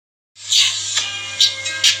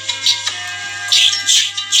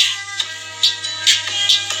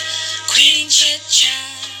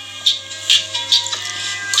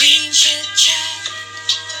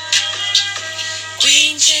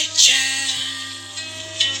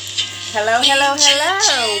Hello, hello,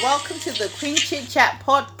 hello. Welcome to the Queen Chit Chat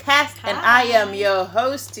podcast. And I am your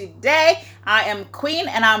host today. I am Queen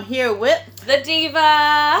and I'm here with the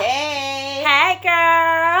Diva. Hey. Hey,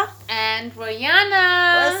 girl. And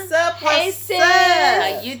Brianna. What's up? Hey, what's sis. up?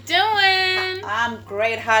 How you doing? I'm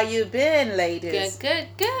great. How you been, ladies? Good.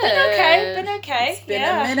 Been okay. It's been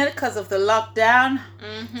a minute because of the lockdown.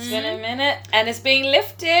 Mm-hmm. It's been a minute. And it's being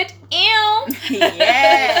lifted. Ew.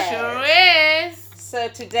 Yeah. Sure is. So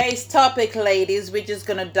today's topic, ladies, we're just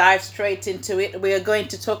going to dive straight into it. We are going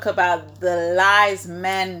to talk about the lies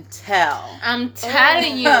men tell. I'm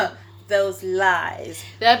telling you. Those lies.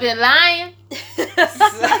 They've been lying. They've been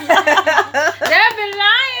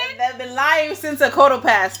lying. They've been lying since a quarter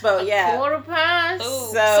past, but yeah. Quarter past. Ooh.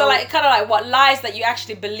 So- So like kind of like what lies that you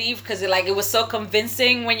actually believe because it was so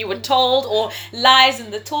convincing when you were told, or lies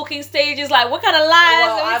in the talking stages. Like what kind of lies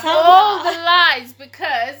Well, are we I've talking All about? the lies,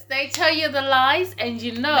 because they tell you the lies and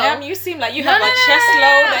you know. Ma'am, you seem like you No, have no, a no, chest no,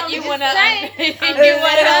 load no, that I'm you just want to... saying.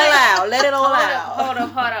 Let it all out. Let it all out. Hold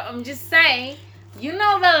up. I'm just saying, you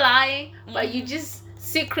know they're lying, but you just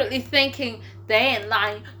secretly thinking they ain't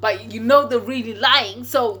lying, but you know they're really lying,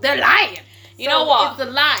 so they're lying. You know what? It's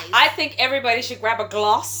the lies. I think everybody should grab a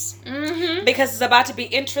gloss. Mm-hmm. Because it's about to be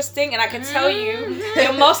interesting, and I can tell you,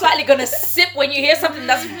 you're most likely gonna sip when you hear something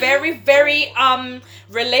that's very, very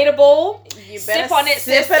relatable. You Sip on it,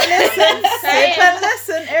 sip sis. and listen. Sip and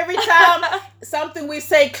listen. Every time something we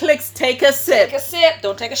say clicks, take a sip. Take a sip.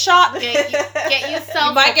 Don't take a shot. Get yourself.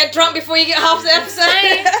 You might get drunk before you get half the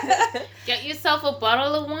episode. Get yourself a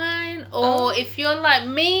bottle of wine, or if you're like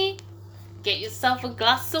me, get yourself a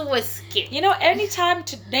glass of whiskey. You know, anytime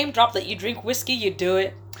to name drop that you drink whiskey, you do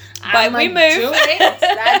it. But I'ma we move. do it. Is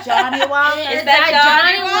that Johnny Walker? Is that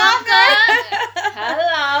Johnny Walker?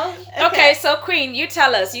 Hello. Okay, so Queen, you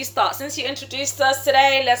tell us. You start. Since you introduced us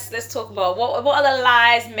today, let's talk about what are the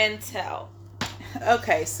lies men tell.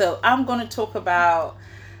 Okay, so I'm going to talk about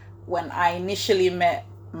when I initially met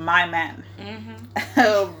my man. Mm-hmm.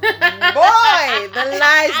 Oh, boy, the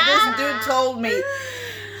lies this dude told me.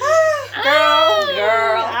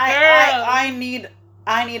 Girl,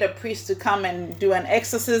 I need a priest to come and do an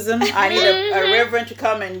exorcism. I need a reverend to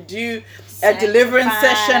come and do a deliverance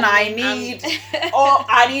session. I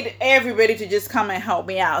need everybody to just come and help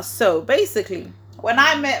me out. So basically, when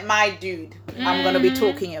I met my dude, I'm going to be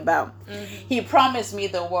talking about, he promised me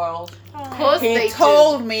the world. Of course He they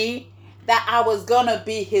told me that I was going to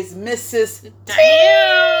be his Mrs.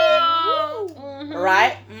 Damn.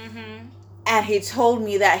 Right? Mm-hmm. And he told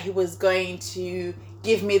me that he was going to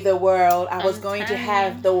give me the world. I was going to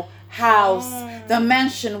have the house, the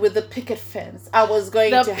mansion with the picket fence. I was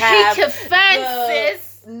going to have picket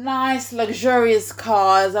fences. the nice, luxurious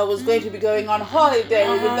cars. I was going to be going on holiday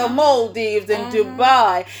in the Maldives and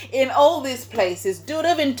Dubai, in all these places. Dude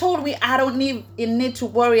even told me I don't need to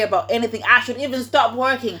worry about anything. I should even stop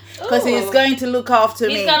working because he's going to look after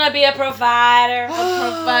me. He's gonna be a provider.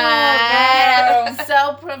 Provider.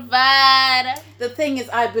 So provider. The thing is,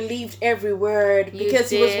 I believed every word because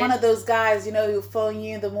he was one of those guys, who'll phone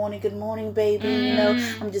you in the morning. Good morning, baby.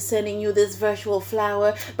 I'm just sending you this virtual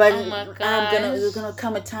flower, but there's gonna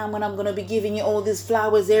come a time when I'm gonna be giving you all these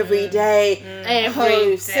flowers every day. Every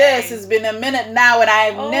day. Sis, it's been a minute now, and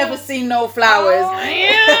I've never seen no flowers.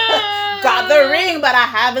 Got the ring, but I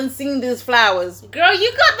haven't seen these flowers. Girl,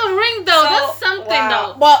 you got the ring though. So, That's something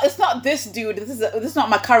though. Well, it's not this dude. This is not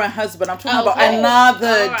my current husband. I'm talking about Okay. another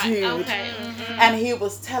All right. dude. Okay. And he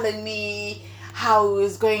was telling me how he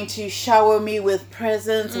was going to shower me with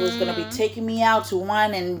presents. He was going to be taking me out to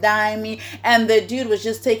wine and dine me. And the dude was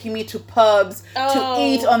just taking me to pubs to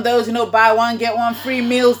eat on those, buy one, get one free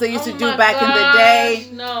meals they used to do back in the day.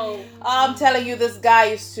 No. I'm telling you, this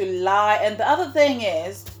guy used to lie. And the other thing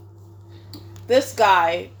is, this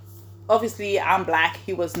guy, obviously I'm black,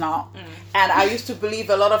 he was not. And I used to believe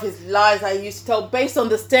a lot of his lies I used to tell based on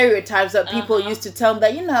the stereotypes that people used to tell me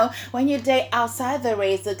that, when you date outside the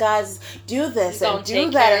race, the guys do this and do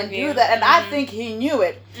that and do that. And I think he knew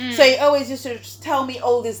it. So he always used to tell me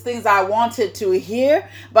all these things I wanted to hear,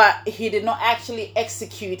 but he did not actually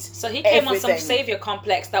execute. So he came on some everything. savior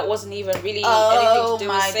complex that wasn't even really Oh, anything to do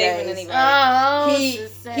my with saving days. anybody.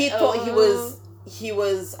 Oh, He thought he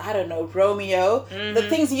was, I don't know, Romeo. The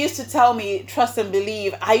things he used to tell me, trust and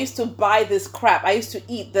believe, I used to buy this crap. I used to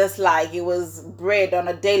eat this like it was bread on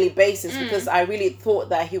a daily basis because I really thought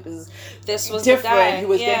that he was This was different. the guy. He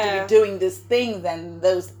was going to be doing these things and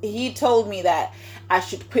those. He told me that I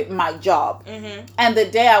should quit my job. Mm-hmm. And the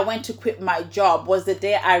day I went to quit my job was the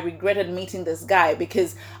day I regretted meeting this guy,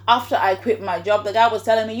 because after I quit my job, the guy was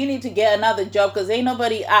telling me, you need to get another job because ain't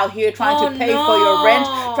nobody out here trying to pay for your rent,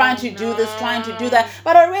 trying to do this, trying to do that.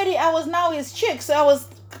 But already I was now his chick, so I was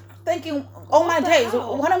thinking, oh my days,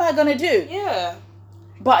 what am I gonna do? Yeah.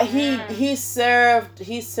 But he served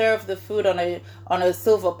the food on a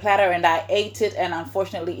silver platter, and I ate it, and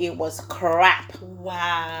unfortunately it was crap.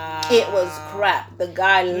 Wow. It was crap. The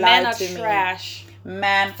guy lied to me. Men are trash.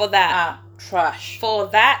 Man, For that. are trash. For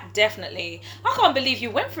that, definitely. I can't believe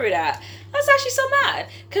you went through that. That's actually so mad.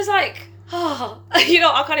 Because, like,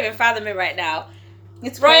 I can't even fathom it right now.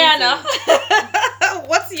 It's crazy. Rihanna,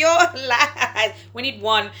 what's your lie? We need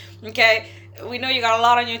one, okay? We know you got a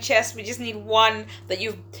lot on your chest. We just need one that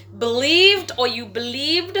you've believed or you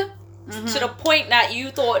believed to the point that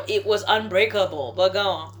you thought it was unbreakable. But go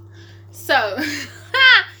on. So,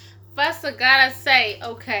 first I gotta say,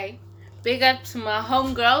 okay, big up to my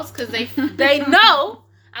homegirls, because they know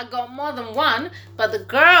I got more than one, but the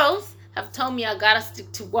girls have told me I gotta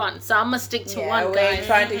stick to one, so I'm gonna stick to one, we guys. ain't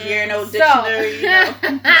trying to hear no dictionary, you know.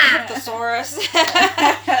 Thesaurus.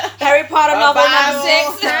 Harry Potter novel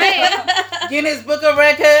number 6. Guinness Book of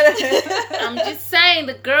Record. I'm just saying,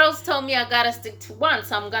 the girls told me I gotta stick to one,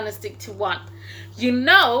 so I'm gonna stick to one. You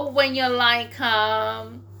know, when you're like,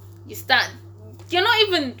 you're not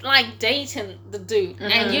even like dating the dude,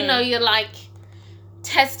 and you know, you're like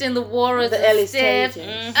testing the waters, the early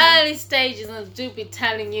stages. Early stages, and the dude be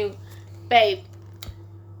telling you, babe,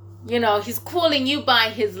 you know, he's calling you by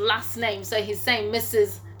his last name, so he's saying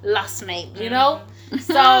Mrs. Last name, you know?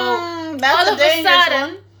 So That's all a of a dangerous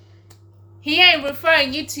sudden, one. he ain't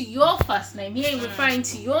referring you to your first name. He ain't referring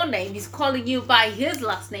to your name. He's calling you by his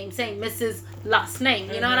last name, saying Mrs. Last name.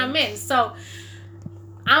 You know what I mean? So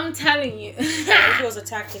I'm telling you. It was a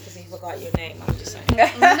tactic because he forgot your name. I'm just saying.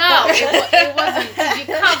 No, it wasn't. 'Cause you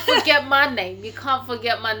can't forget my name. You can't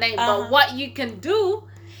forget my name. But what you can do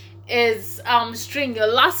is string your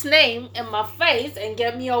last name in my face and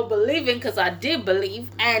get me all believing, because I did believe.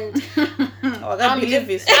 And I'm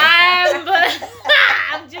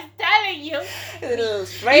just telling you.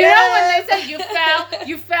 Straight You know up. when they say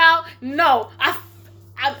you fell? No,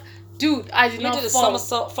 dude, I did You not did a fall.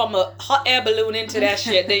 somersault from a hot air balloon into that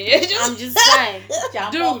shit, didn't you? I'm just saying.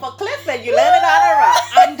 Jump Dude. off a cliff and you landed on a rock.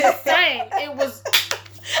 I'm just saying. It was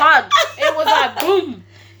hard. It was like boom.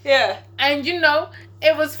 Yeah. And you know,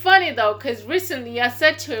 it was funny though, because recently I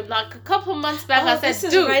said to him, like a couple months back, I said, this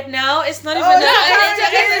is dude. right now. It's not even Oh, that.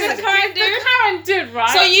 It's the current dude. The current dude, right?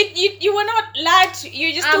 So you were not lied to.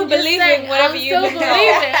 You just still I'm just believing saying, whatever I'm you still know.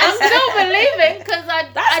 believing. I'm still believing, because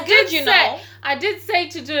That's I good, did you say, know. I did say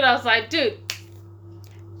to dude, I was like, dude,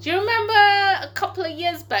 do you remember a couple of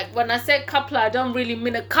years back when I said couple? I don't really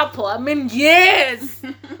mean a couple. I mean years.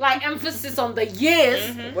 Like emphasis on the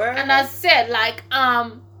years. Word. And I said like, you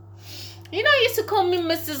know, you used to call me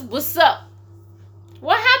Mrs. What's up?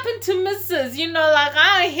 What happened to Mrs.? You know, like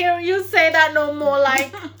I don't hear you say that no more.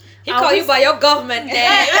 Like He called you by your government name.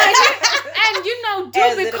 and you know, do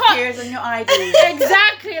As be it call appears on your ID.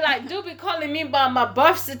 exactly, like do be calling me by my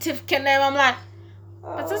birth certificate name. I'm like,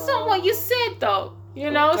 but that's not what you said though. You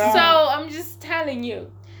know, God. so I'm just telling you.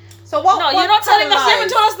 So what? No, what you're not telling kind us. of You haven't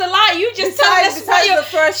lies? told us the lie. You just telling us what Besides you. the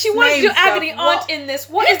first She wants to name do agony stuff, aunt in this.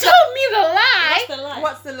 What He is the? told me the lie. What's the lie?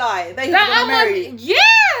 What's the lie? That he's That gonna I'm marry you.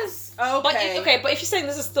 yes. Okay. But if you're saying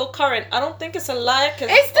this is still current, I don't think it's a lie. Cause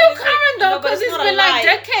It's still obviously- current though, No, but because it's not a been like lie.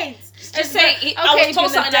 decades. Just say I was told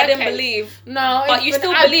something I didn't believe. No, But it's you been-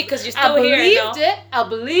 still I- believe because you're still I here. believed No? it. I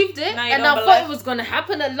believed it, Now you and don't I thought believe? it was gonna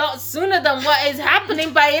happen a lot sooner than what is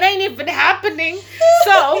happening. But it ain't even happening.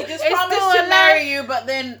 So He just it's promised still to a marry lie. you, but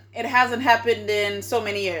then it hasn't happened in so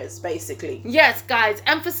many years, basically. Yes, guys.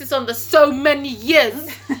 Emphasis on the so many years.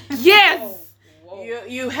 Yes.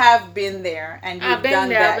 You have been there and you've I've been done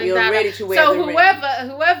there. that. I've been You're there. ready to wear so the ring.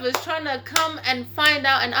 whoever's trying to come and find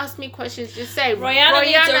out and ask me questions, just say Rihanna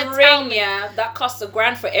needs a tell ring, me. yeah. That costs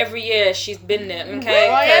 $1,000 for every year she's been there, okay?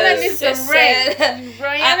 Rihanna 'Cause needs a sis ring. said-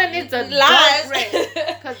 Rihanna needs a lies. dope ring.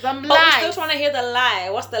 Because them But we're still lies. trying to hear the lie.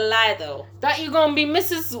 What's the lie though? That you're going to be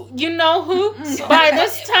Mrs. You know who by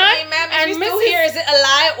this time. Hey, ma'am, and if you're still Mrs. here, is it a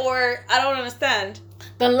lie or I don't understand?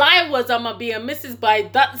 The lie was I'm going to be a Mrs. by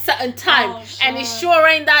that certain time. Oh, and it sure. sure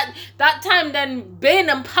ain't that time then been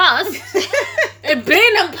and past. It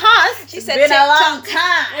been and past. She It's said been a long TikTok.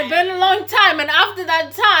 time. It been a long time, and after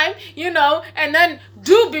that time, you know, and then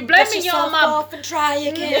do be blaming you on my, off and try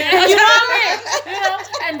again. you know what I mean? You know,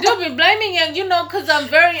 and do be blaming you, you know, because I'm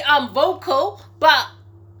very vocal, but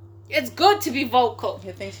it's good to be vocal.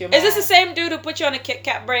 He thinks you're Is this the same dude who put you on a Kit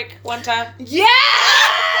Kat break one time? Yes,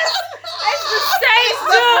 it's the same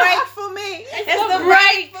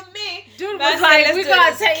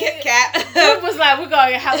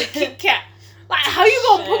I have a Kit Kat. Like, how you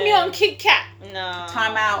gonna put me on Kit Kat? No.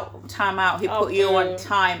 Time out. He Oh, put you on boo.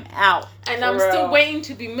 time out. And For I'm still real. waiting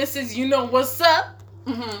to be Mrs. You know what's up.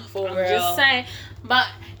 For I'm real. just saying. But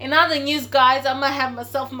in other news, guys, I'm gonna have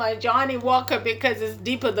myself my Johnny Walker because it's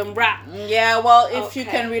deeper than rap. Yeah, well, if you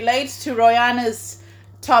Okay. can relate to Royanna's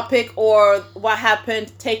topic or what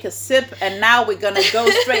happened, take a sip. And now we're gonna go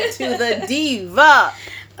straight to the diva.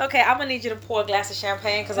 Okay, I'm gonna need you to pour a glass of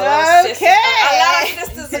champagne because a lot of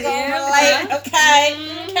sisters are gonna relate.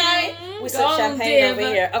 Okay. We some Go, champagne over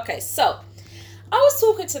diva. here. Okay, so I was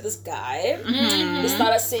talking to this guy. Mm-hmm. We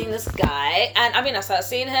started seeing this guy, and I started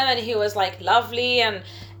seeing him, and he was like lovely, and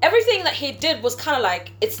everything that he did was kind of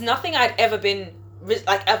like it's nothing I'd ever been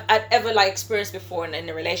like I'd ever like experienced before in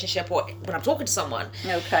a relationship or when I'm talking to someone.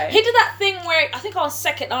 Okay. He did that thing where I think on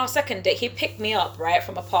our second date he picked me up right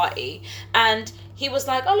from a party, and he was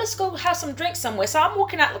like, "Oh, let's go have some drinks somewhere." So I'm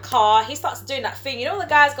walking out the car. He starts doing that thing. You know, the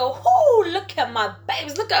guys go, "Oh, look at my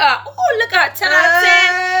babes. Look at her. Oh, look at her. 10 out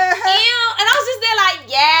of 10. Ew." And I was just there like,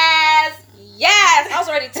 yes. I was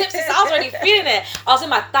already tipsy, so I was already feeling it. I was in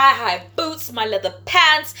my thigh-high boots, my leather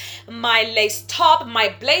pants, my lace top,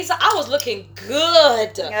 my blazer. I was looking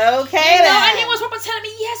good. Okay. You know, then. and he was probably telling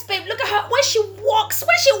me, "Yes, babe, look at her. When she walks,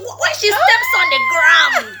 when she steps on the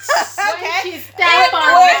ground." Okay. When she step on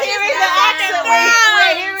We're the hearing the ground. accent.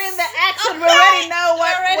 We're hearing the accent. We already know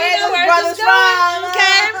where this where brother's this is going, from.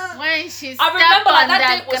 okay? When she I step remember on like that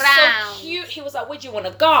the date was ground. so cute. He was like, "Where'd you want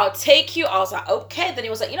to go? I'll take you." I was like, "Okay." Then he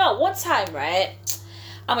was like, "You know, one time, right?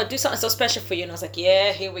 I'm gonna do something so special for you." And I was like,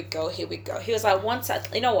 "Yeah, here we go. He was like, "One time,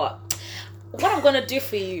 you know what? What I'm gonna do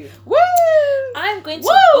for you? Woo! I'm going to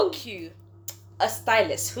Woo! book you a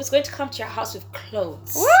stylist who's going to come to your house with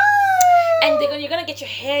clothes." Woo! And you're gonna get your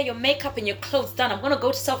hair, your makeup, and your clothes done. I'm gonna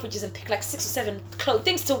go to Selfridges and pick like 6 or 7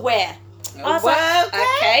 things to wear. I was like,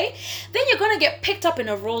 okay. Then you're gonna get picked up in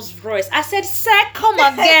a Rolls Royce. I said, "Sir, come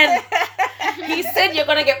again." He said you're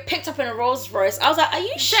gonna get picked up in a Rolls Royce. I was like, "Are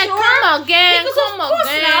you Say, sure?" come again, He goes, come "Of course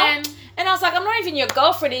again. now." And I was like, "I'm not even your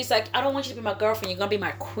girlfriend." He's like, "I don't want you to be my girlfriend. You're gonna be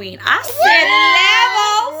my queen." I said,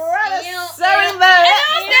 "Levels." Serving the And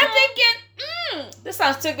I was there thinking, this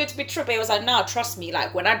sounds too good to be true. But he was like, "No, trust me.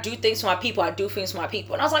 Like, when I do things for my people, I do things for my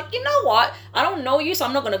people." And I was like, "You know what? I don't know you, so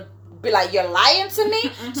I'm not going to be like, you're lying to me."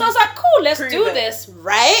 So I was like, "Cool, let's Prove do it. this."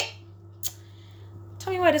 Right?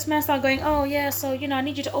 Tell me why this man started going, "Oh, yeah, so, you know, I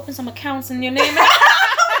need you to open some accounts in your name."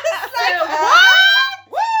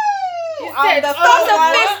 On the Start a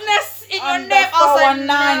 419 business in your on the name. I was like, 419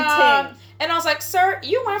 "Nah." And I was like, "Sir,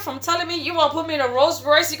 you went from telling me you want to put me in a Rolls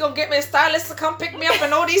Royce, you're going to get me a stylist to come pick me up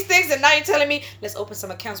and all these things, and now you're telling me, let's open some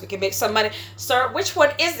accounts, we can make some money. Sir, which one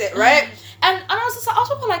is it, right?" And I was just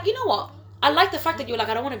also like, you know what? I like the fact that you're like,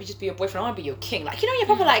 "I don't want to just be your boyfriend, I want to be your king." Like, you know, you're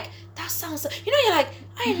probably like, that sounds, you know, you're like,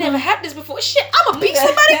 "I ain't never had this before. Shit, I'm a big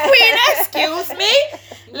somebody queen, excuse me."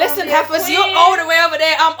 Listen, be a heifers, you're queen. all the way over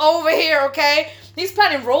there, I'm over here, okay? He's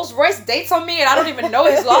planning Rolls Royce dates on me, and I don't even know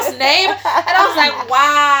his last name. And I was like,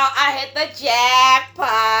 wow, I hit the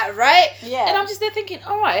jackpot, right? Yeah. And I'm just there thinking,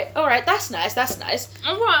 all right, that's nice.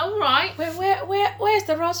 All right. Where's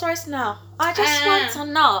the Rolls Royce now? I just want to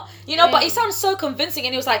know. You know, but he sounded so convincing,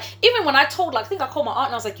 and he was like, even when I told, like, I think I called my aunt,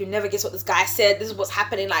 and I was like, "You never guess what this guy said. This is what's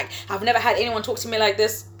happening. Like, I've never had anyone talk to me like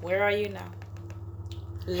this." Where are you now?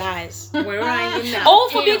 Lies. Where are you now? All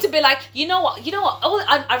for me to be like, you know what?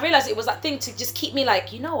 I realized it was that thing to just keep me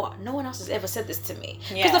like, you know what? No one else has ever said this to me.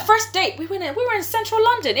 Because Yeah. the first date we were in central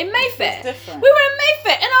London in Mayfair. It's different. We were in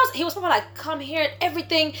Mayfair, and he was probably like, "Come here," and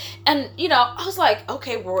everything. And you know, I was like,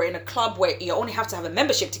 okay, we're in a club where you only have to have a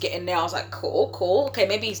membership to get in there. I was like, cool. Okay,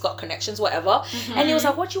 maybe he's got connections, whatever. And he was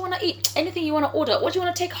like, "What do you want to eat? Anything you want to order? What do you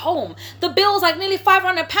want to take home?" The bill's like nearly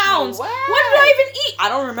 £500. What? What did I even eat? I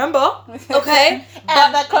don't remember. Okay,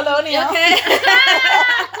 And the colonial. okay.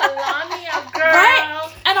 Colonial girl.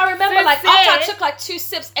 Right? And I remember, Sis like, after I said- took like 2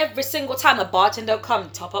 sips every single time, a bartender would come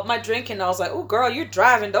top up my drink, and I was like, "Oh, girl, you're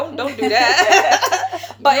driving. Don't do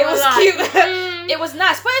that." But it You were was like, cute. It was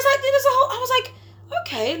nice. But it's like there's a whole. I was like,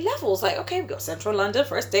 okay, levels. Like, okay, we got Central London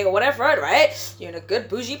first day or whatever, right? You're in a good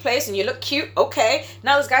bougie place and you look cute. Okay,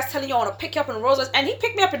 now this guy's telling you, "I want to pick you up in a Rolls Royce," and he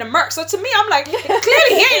picked me up in a Merc. So to me, I'm like, clearly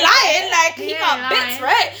he ain't lying. Like, he He got ain't bits, lying.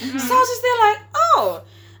 right? So I was just there like, oh.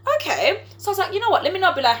 Okay, so I was like, you know what? Let me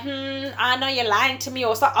not be like, I know you're lying to me,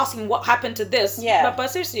 or start asking what happened to this. Yeah. But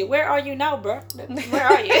seriously, where are you now, bro? Where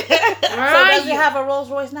are you? So does he have a Rolls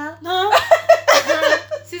Royce now? No,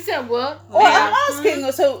 She said what? Oh, I'm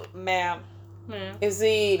asking. So ma'am. Yeah. Is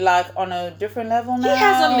he like on a different level now?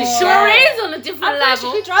 has a He Megane. sure is on a different I'm pretty sure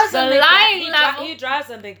level. he drives the a Megane. lying level. He drives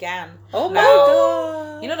a Megane. Oh my now.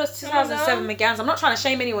 god! You know those 2007 Meganes? I'm not trying to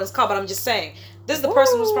shame anyone's car, but I'm just saying this is the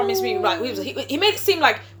person who's promised me like he made it seem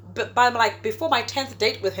like by like before my 10th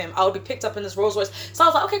date with him, I would be picked up in this Rolls Royce. So I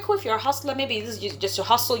was like, okay, cool. If you're a hustler, maybe this is just your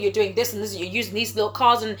hustle. You're doing this and this. You're using these little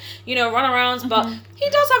cars and runarounds. But he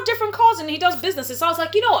does have different cars and he does businesses. So I was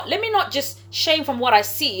like, you know what? Let me not just shame from what I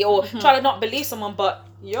see or try to not believe someone. But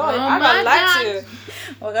I got lied to.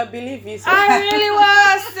 Well, I believe you. I really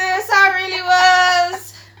was, sis. I really was.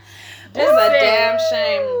 This is a damn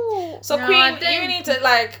shame. So No, Queen, I think- you need to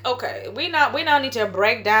we now need to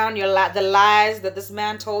break down the lies that this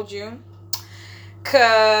man told you.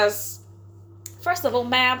 Cause first of all,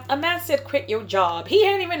 ma'am, a man said quit your job. He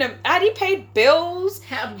had he paid bills?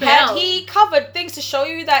 Had he covered things to show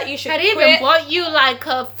you that you should Had quit? even bought you like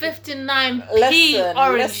a 59p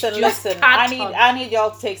orange juice Listen. carton. I need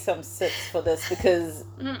y'all to take some sips for this because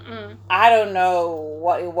I don't know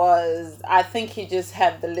what it was. I think he just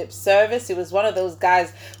had the lip service. He was one of those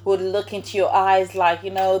guys who would look into your eyes like,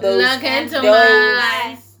 those Look into my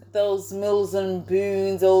eyes. those Mills and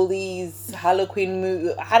Boons, all these Harlequin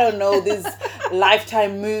movies. I don't know, these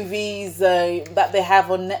Lifetime movies that they have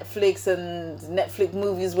on Netflix and Netflix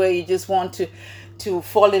movies where you just want to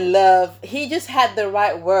fall in love. He just had the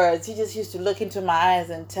right words. He just used to look into my eyes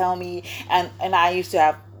and tell me, and I used to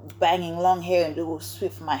have banging long hair and do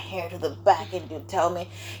swift my hair to the back and you tell me,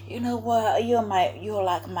 you know what, you're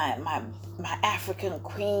like my African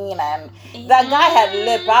queen. And that guy had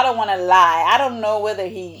lip. I don't want to lie. I don't know whether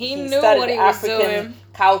he knew studied what he was African doing.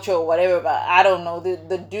 culture or whatever, but I don't know.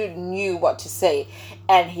 The dude knew what to say,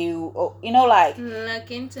 and he like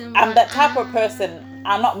Look into my I'm that type of person.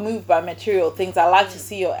 I'm not moved by material things. I like to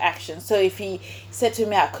see your action. So if he said to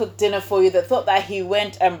me, I cooked dinner for you, the thought that he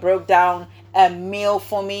went and broke down a meal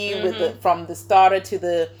for me from the starter to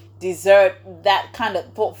the dessert, that kind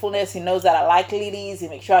of thoughtfulness. He knows that I like lilies. He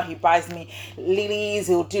makes sure he buys me lilies.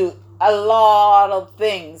 He'll do a lot of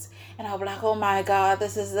things. And I'll be like, oh my God,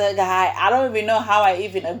 this is the guy. I don't even know how I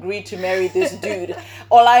even agreed to marry this dude.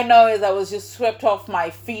 All I know is I was just swept off my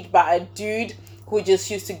feet by a dude who just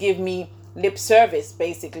used to give me lip service,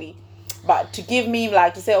 basically. But to give me,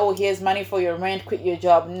 like, to say, oh, here's money for your rent, quit your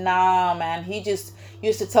job. Nah, man. He just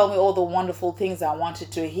used to tell me all the wonderful things I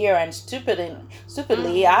wanted to hear. And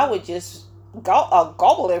stupidly, I would just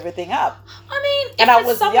gobble everything up. I mean, And if I it's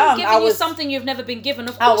was someone young, giving I you was- something you've never been given,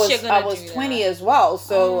 of course you're gonna I was do 20 that. as well,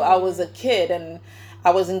 so I was a kid, and I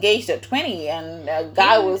was engaged at 20, and a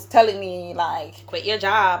guy was telling me, like, Quit your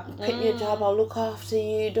job. quit your job, I'll look after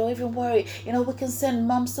you, don't even worry, we can send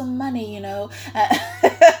mom some money,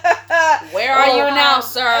 Where are you now, I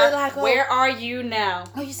sir? was like, Where are you now?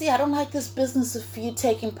 Oh, you see, I don't like this business of you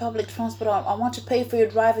taking public transport. I want to pay for your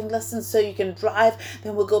driving lessons so you can drive.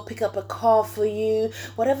 Then we'll go pick up a car for you.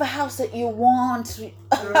 Whatever house that you want.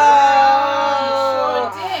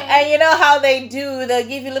 And you know how they do. They'll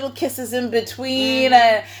give you little kisses in between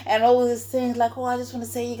and all these things. Like, oh, I just want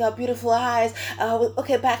to say you got beautiful eyes.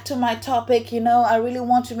 Okay, back to my topic. I really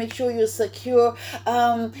want to make sure you're secure.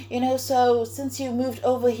 So since you moved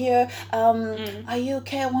over here, are you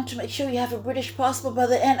okay? I want to make sure you have a British passport by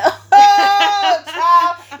the end. Oh,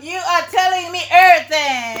 child, you are telling me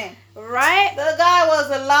everything. Right? The guy was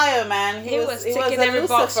a liar, man. He was ticking a every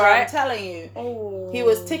box, Lucifer, right? I'm telling you. Oh. He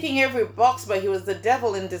was ticking every box, but he was the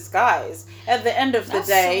devil in disguise. At the end of the That's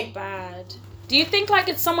day, so bad. Do you think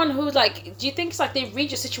it's someone who's do you think it's they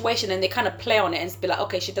read your situation and they kind of play on it and be like,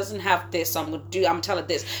 okay, she doesn't have this, so I'm gonna tell her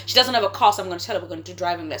this. She doesn't have a car, so I'm gonna tell her we're gonna do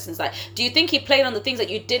driving lessons. Do you think he played on the things that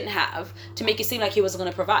you didn't have to make it seem like he was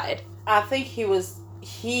gonna provide? I think he was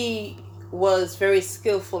very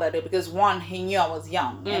skillful at it because one, he knew I was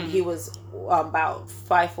young and he was about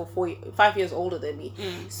 5 years older than me,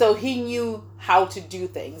 so he knew how to do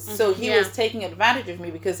things. So he was taking advantage of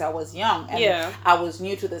me because I was young and I was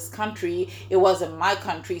new to this country. It wasn't my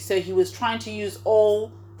country, so he was trying to use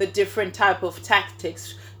all the different type of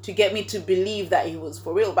tactics to get me to believe that he was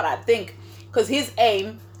for real. But I think because his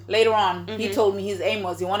aim later on, he told me his aim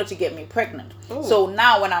was he wanted to get me pregnant. Ooh. So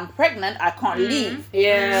now when I'm pregnant, I can't leave.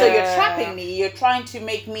 Yeah. So you're trapping me. You're trying to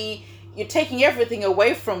make me, you're taking everything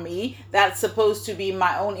away from me that's supposed to be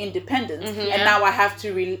my own independence. And now I have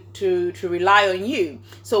to rely on you.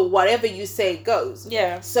 So whatever you say goes.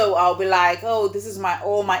 Yeah. So I'll be like, oh, this is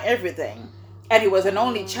my everything. And he was an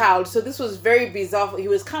only child. So this was very bizarre. He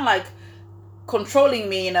was kind of like controlling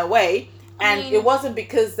me in a way. And it wasn't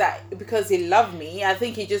because he loved me. I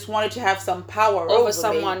think he just wanted to have some power over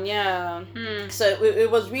someone. me. Yeah. So it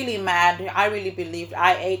was really mad. I really believed.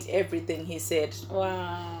 I ate everything he said.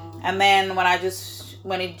 Wow. And then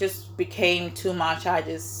when it just became too much, I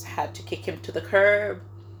just had to kick him to the curb.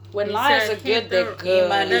 When You liars said are good, they're keep good.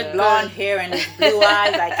 Him and his They're blonde good. hair and his blue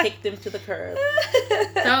eyes, I kicked him to the curb.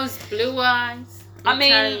 Those blue eyes. I I'm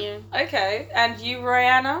telling mean, you. okay. And you,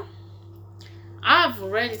 Rihanna? I've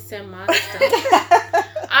already said my stuff.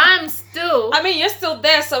 I'm still. I mean, you're still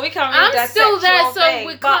there, so we can't really I'm dissect still there, your so thing,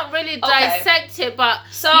 we but- can't really dissect it. But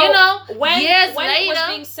So you know, when years when later, it was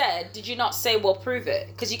being said, did you not say, "Well, prove it"?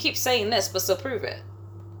 Because you keep saying this, but still prove it.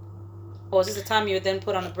 Or was this the time you would then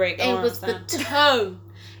put on a break? I it don't was the understand. tone.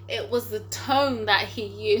 It was the tone that he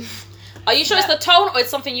used. Are you sure it's the tone or it's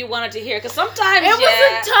something you wanted to hear? Because sometimes It was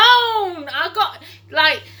the tone. I got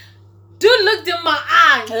like, dude looked in my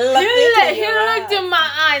eyes. He looked in my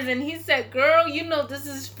eyes and he said, "Girl, you know this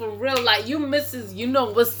is for real. Like you misses, you know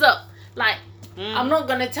what's up. Like I'm not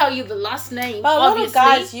gonna tell you the last name. But a lot obviously. of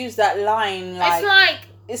guys use that line, It's like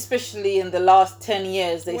especially in the last 10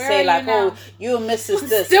 years, they Where say are like, you now? "Oh, you Mrs.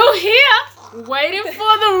 this." still here, waiting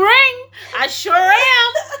for the ring. I sure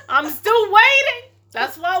am. I'm still waiting.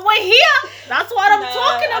 That's why we're here. That's what I'm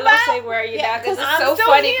talking I about. love saying where are you Yeah, now because 'cause it's I'm so still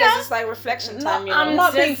funny here. because it's like reflection time. You know? I'm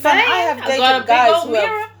not just being funny. I saying, have I got a dated big guys old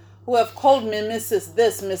mirror. who have called me Mrs.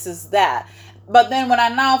 this, Mrs. that. But then when I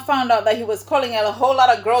now found out that he was calling a whole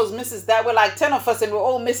lot of girls Mrs. that, we're like 10 of us and we're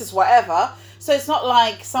all Mrs. whatever. So it's not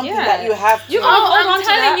like something Yeah. that you have to. You can't hold on I'm to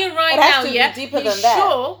telling that. you right It has now, to be yeah. deeper you than that.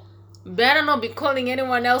 sure better not be calling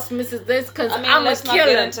anyone else Mrs. This because I mean, I'm a let's not get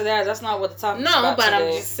killer. into that. That's not what the topic is No, about but today.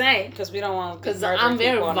 I'm just saying because we don't want to because I'm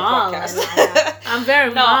very on the violent. podcast. I'm very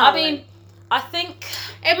No, violent. I mean, I think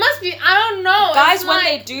it must be. I don't know. guys It's when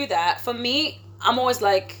like, they do that, for me, I'm always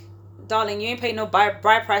like, darling, you ain't paid no bride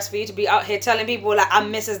price for you to be out here telling people like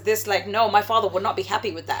I'm Mrs. This. Like, no, my father would not be happy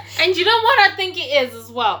with that. And you know what I think it is as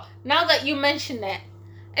well. Now that you mention that,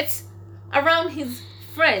 it's around his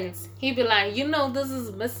friends. He'd be like, you know, this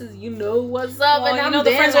is Mrs. You know what's up, Well, and you I'm know the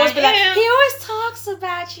there friends always be like, yeah. he always talks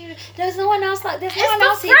about you. There's no one else like this. No It's one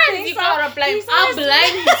else the he friends thinks you gotta of. blame. He's I always-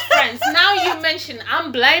 blame his friends. Now you mention,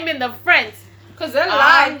 I'm blaming the friends because they're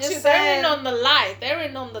I'm lying just too. They're in saying. on the lie. They're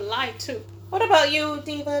in on the lie too. What about you,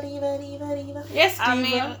 diva, diva, diva, diva? Yes, I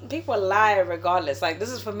Diva. mean, people lie regardless. Like, this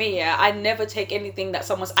is for me, yeah. I never take anything that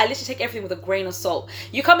someone's... I literally take everything with a grain of salt.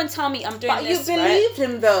 You come and tell me I'm doing But this, you right? believed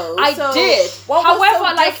him though. I so did. What However, was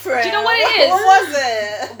so like, different? do you know what it is? What was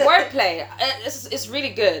it? Wordplay. It's really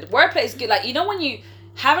good. Wordplay is good. Like, you know when you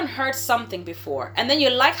haven't heard something before and then you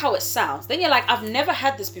like how it sounds, then you're like, I've never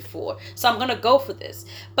had this before, so I'm gonna go for this.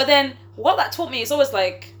 But then what that taught me is always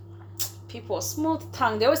like, people are smooth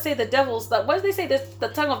tongue. They always say the devil's that. What do they say? The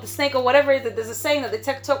tongue of the snake or whatever it is. There's a saying that they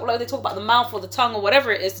talk about the mouth or the tongue or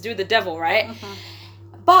whatever it is to do with the devil, right?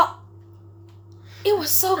 But it was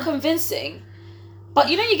so convincing. But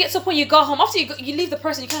you know, you get to a point, you go home after you leave the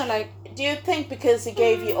person, you kind of like. Do you think because he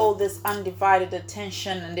gave you all this undivided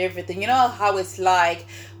attention and everything, you know how it's like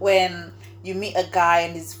when you meet a guy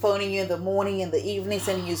and he's phoning you in the morning, in the evenings,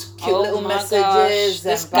 and he uses cute Oh little my messages gosh,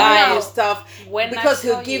 this and buying guy, you stuff when because I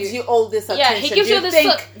he tell gives you- you all this attention. Yeah, he gives Do you this.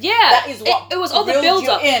 think That is what it was all the reeled build you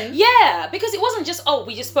up. in? Yeah, because it wasn't just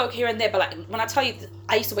we just spoke here and there, but like when I tell you,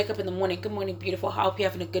 I used to wake up in the morning. Good morning, beautiful. How hope you're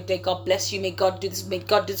having a good day. God bless you. May God do this. May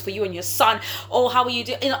God do this for you and your son. Oh, how are you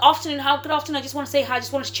doing? In the afternoon, good afternoon. I just want to say hi. I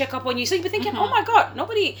just want to check up on you. So you'd be thinking, oh my God,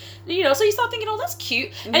 nobody, So you start thinking, oh, that's cute.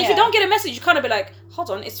 And if you Yeah. don't get a message, you kind of be like, hold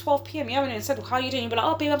on, it's 12 p.m. You haven't even said how you doing. You'd be like,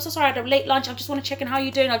 oh, babe, I'm so sorry. I had a late lunch. I just want to check in how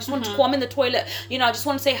you doing. I just want to call. I'm in the toilet. I just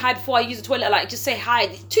want to say hi before I use the toilet. Like, just say hi.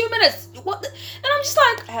 2 minutes. What? And I'm just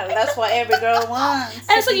like, Hell, that's what every girl wants.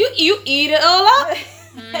 and so you eat it all up.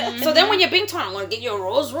 So then when you're being told, I'm going to get you a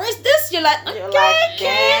Rolls Royce this, you're like, okay, You're like,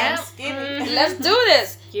 yeah. damn, skinny. let's do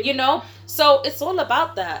this, So it's all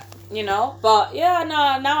about that, But yeah,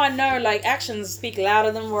 no, now I know, like, actions speak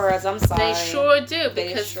louder than words. I'm sorry. They sure do They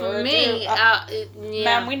because sure for me, do. yeah.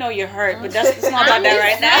 Ma'am, we know you're hurt, but it's not about I'm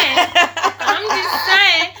that just right now. I'm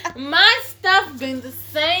just saying, my stuff been the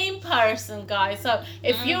same person, guys. So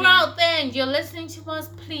if you're out there and you're listening to us,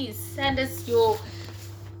 please send us your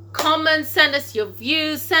comments, send us your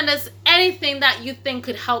views, send us anything that you think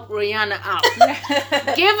could help Rihanna out.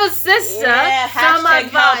 Give a sister Yeah, some hashtag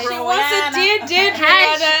advice. help She wants a Rihanna. dear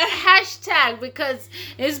Rihanna. Hashtag because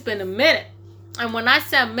it's been a minute. And when I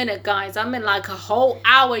say a minute, guys, I mean like a whole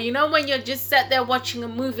hour. You know when you're just sat there watching a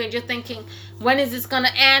movie and you're thinking, when is this going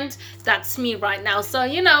to end? That's me right now. So,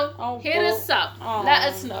 hit us up. Oh. Let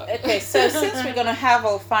us know. Okay, so since we're going to have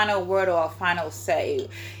our final word or our final say,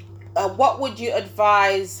 what would you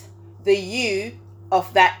advise the you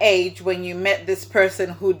of that age when you met this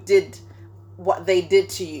person who did what they did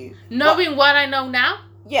to you? Knowing what I know now,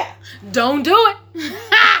 Yeah. don't do it.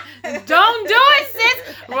 Don't do it,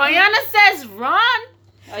 sis. Rihanna says run.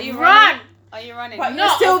 Are you Run. running? Are you running? But No,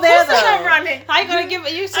 you're still of there, course I'm not though. running. How you gonna give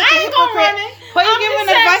you such I a ain't gonna run hypocrite? it. What you I'm giving just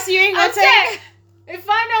saying- advice you ain't gonna I'm saying, take? if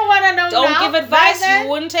I know what I know Don't now, give advice back then, you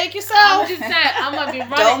wouldn't take I'm yourself. just saying I'm gonna be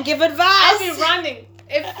running. Don't give advice. I'll be running.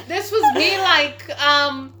 If this was me, like,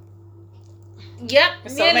 yep,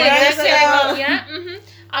 So me and maybe the that's next it. girl, yeah,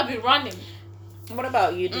 I'll be running. What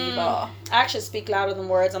about you, Diva? Actions speak louder than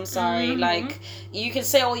words. I'm sorry. Mhm. Like, you can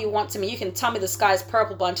say all you want to me. You can tell me the sky is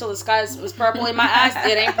purple, but until the sky was purple in my eyes,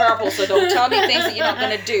 it ain't purple. So don't tell me things that you're not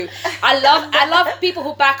gonna do. I love people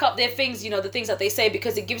who back up their things. You know, the things that they say,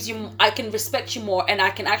 because it gives you. I can respect you more, and I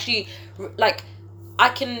can actually like. I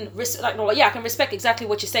can I can respect exactly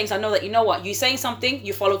what you're saying. So I know that, you know what, you're saying something,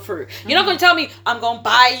 you follow through. You're not gonna tell me I'm gonna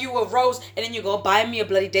buy you a rose and then you go buy me a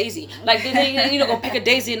bloody daisy. Like, then you know, go pick a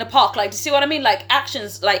daisy in the park. Like, do you see what I mean? Like,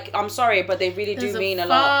 actions. Like, I'm sorry, but they really There's do mean a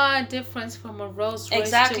lot. far difference from a rose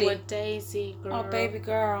Exactly. to a daisy, girl. Oh, baby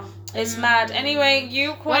girl, it's mad. Anyway,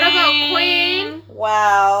 you queen. What about Queen?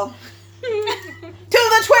 Wow. To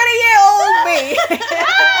the 20-year-old me.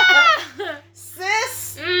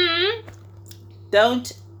 Sis,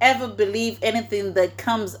 don't ever believe anything that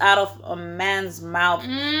comes out of a man's mouth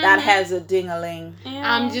that has a ding-a-ling.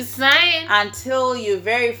 I'm just saying. Until you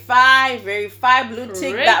verify blue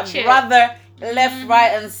tick that Correct. brother left,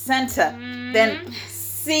 right, and center. Then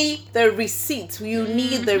see the receipts. You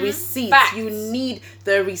need the receipts. Facts. You need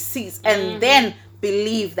the receipts. And then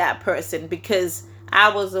believe that person. Because I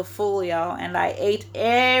was a fool, y'all. And I ate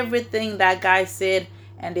everything that guy said.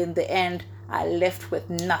 And in the end, I left with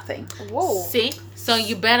nothing. Whoa. See? So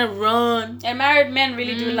you better run. And married men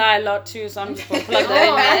really do lie a lot too, so I'm just gonna plug Oh,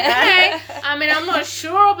 that in there. okay. I mean, I'm not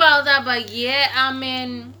sure about that, but yeah, I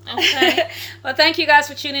mean, okay. Well, thank you guys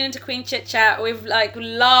for tuning into Queen Chit Chat. We've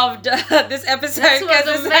loved this episode This was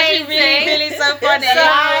because it's actually really, amazing. really so funny.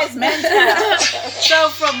 Guys, mental. So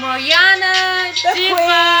from Royana, Diva,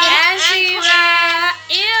 queen, Angela,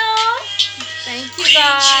 Ew. Thank you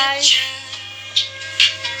guys.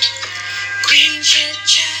 Queen Chit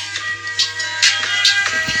Chat.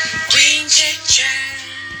 Queen Chit Chat.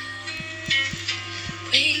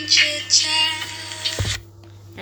 Queen Chit Chat.